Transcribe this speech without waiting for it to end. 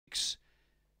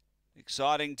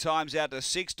Exciting Times out to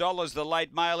 $6, the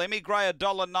late mail. Emmy Gray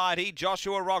 $1.90.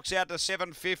 Joshua Rocks out to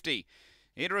 $7.50.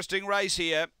 Interesting race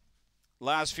here.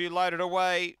 Last few loaded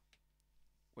away.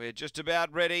 We're just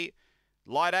about ready.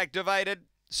 Light activated.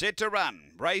 Set to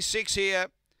run. Race 6 here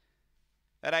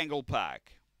at Angle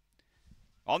Park.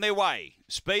 On their way.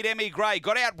 Speed Emmy Gray.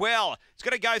 Got out well. It's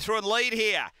going to go through and lead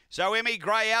here. So Emmy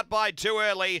Gray out by too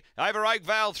early. Over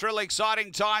Oakvale Thrill.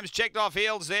 Exciting Times. Checked off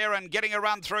heels there and getting a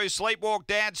run through. Sleepwalk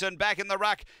Dance and back in the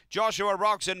ruck. Joshua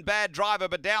Rocks and Bad Driver,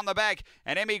 but down the back.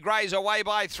 And Emmy Gray's away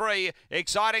by 3.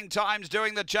 Exciting Times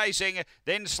doing the chasing.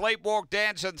 Then Sleepwalk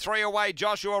Dance and 3 away.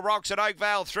 Joshua Rocks and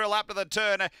Oakvale Thrill up to the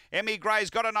turn. Emmy Gray's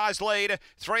got a nice lead.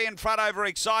 3 in front over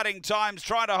Exciting Times,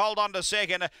 trying to hold on to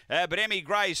second. But Emmy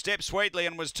Gray stepped sweetly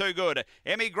and was too good.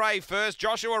 Emmy Gray first.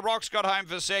 Joshua Rocks got home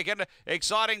for second.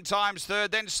 Exciting Times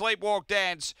third. Then Sleepwalk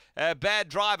Dance. Bad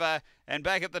Driver. And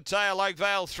back at the tail,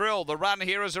 Oakvale Thrill. The run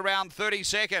here is around 30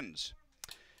 seconds.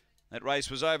 That race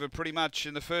was over pretty much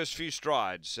in the first few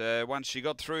strides. Once she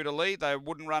got through to lead, they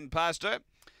wouldn't run past her.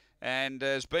 And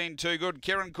has been too good.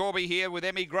 Kieran Corby here with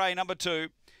Emmy Gray, number 2.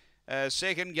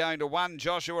 Second going to 1,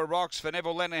 Joshua Rocks. For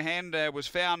Neville Lenahan was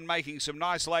found making some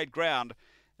nice late ground.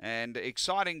 And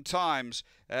Exciting Times,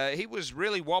 he was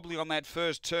really wobbly on that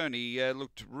first turn. He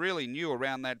looked really new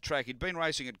around that track. He'd been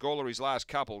racing at Gawler his last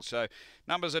couple. So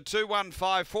numbers are 2, 1,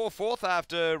 5, 4, 4th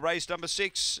after race number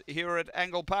 6 here at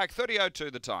Angle Park.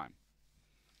 30:02 the time.